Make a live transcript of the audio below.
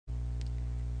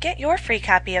Get your free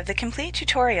copy of the complete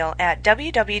tutorial at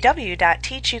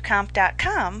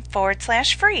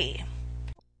www.teachucomp.com/free.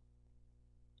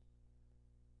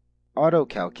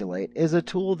 AutoCalculate is a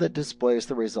tool that displays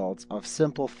the results of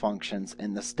simple functions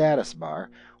in the status bar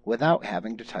without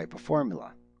having to type a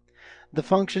formula. The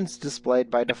functions displayed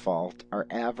by default are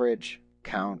average,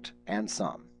 count, and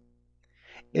sum.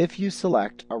 If you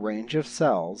select a range of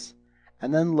cells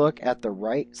and then look at the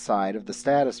right side of the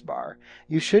status bar,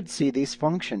 you should see these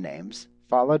function names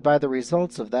followed by the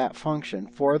results of that function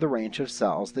for the range of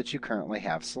cells that you currently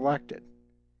have selected.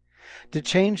 To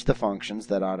change the functions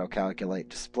that AutoCalculate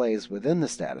displays within the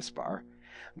status bar,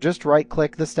 just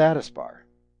right-click the status bar.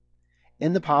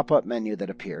 In the pop-up menu that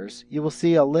appears, you will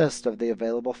see a list of the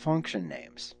available function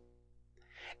names.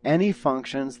 Any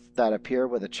functions that appear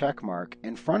with a check mark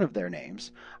in front of their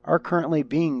names are currently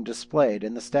being displayed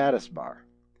in the status bar.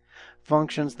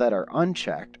 Functions that are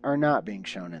unchecked are not being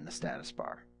shown in the status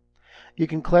bar. You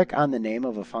can click on the name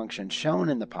of a function shown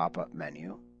in the pop-up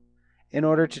menu in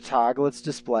order to toggle its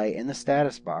display in the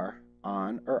status bar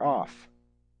on or off.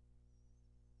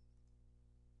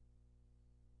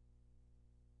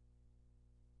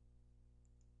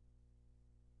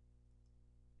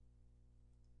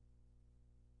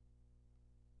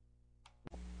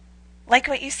 Like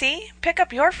what you see? Pick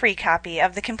up your free copy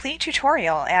of the complete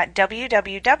tutorial at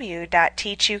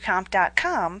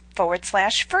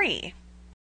www.teachucomp.com/free.